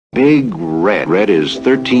Big Red. Red is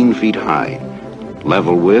 13 feet high,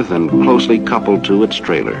 level with and closely coupled to its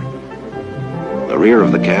trailer. The rear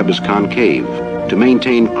of the cab is concave to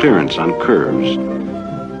maintain clearance on curves.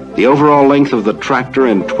 The overall length of the tractor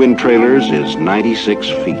and twin trailers is 96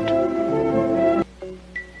 feet.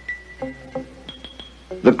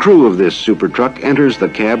 The crew of this super truck enters the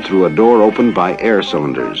cab through a door opened by air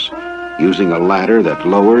cylinders, using a ladder that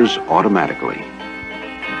lowers automatically.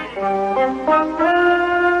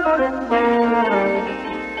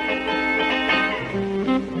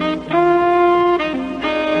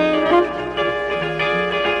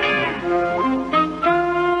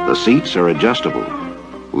 The seats are adjustable,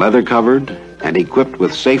 leather-covered, and equipped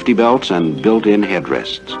with safety belts and built-in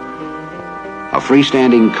headrests. A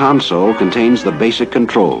freestanding console contains the basic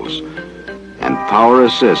controls, and power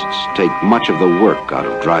assists take much of the work out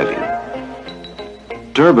of driving.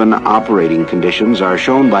 Turbine operating conditions are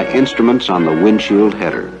shown by instruments on the windshield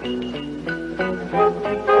header.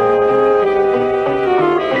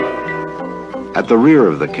 At the rear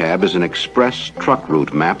of the cab is an express truck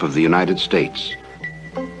route map of the United States.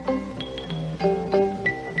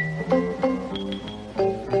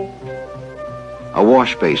 A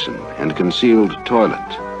wash basin and concealed toilet.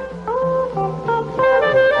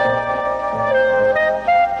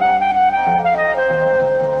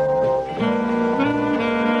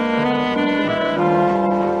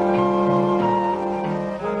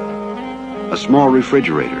 A small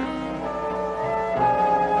refrigerator.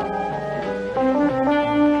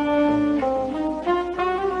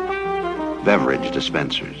 Beverage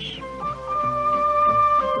dispensers.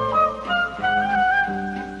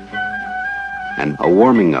 And a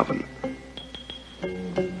warming oven.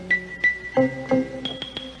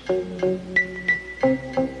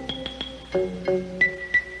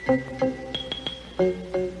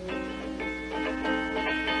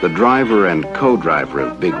 The driver and co-driver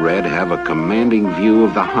of Big Red have a commanding view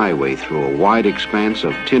of the highway through a wide expanse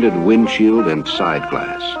of tinted windshield and side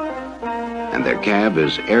glass. And their cab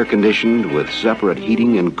is air-conditioned with separate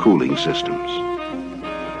heating and cooling systems.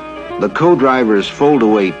 The co-driver's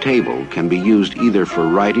fold-away table can be used either for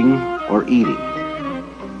writing or eating.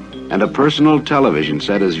 And a personal television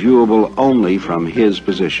set is viewable only from his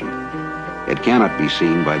position. It cannot be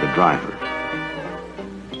seen by the driver.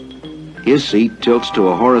 His seat tilts to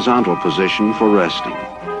a horizontal position for resting.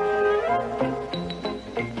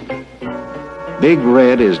 Big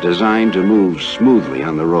Red is designed to move smoothly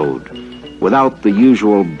on the road, without the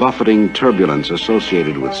usual buffeting turbulence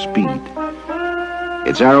associated with speed.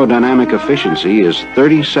 Its aerodynamic efficiency is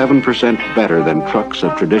 37% better than trucks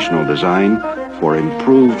of traditional design for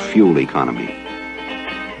improved fuel economy.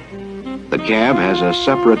 The cab has a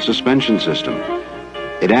separate suspension system.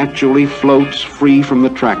 It actually floats free from the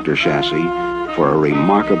tractor chassis for a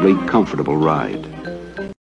remarkably comfortable ride.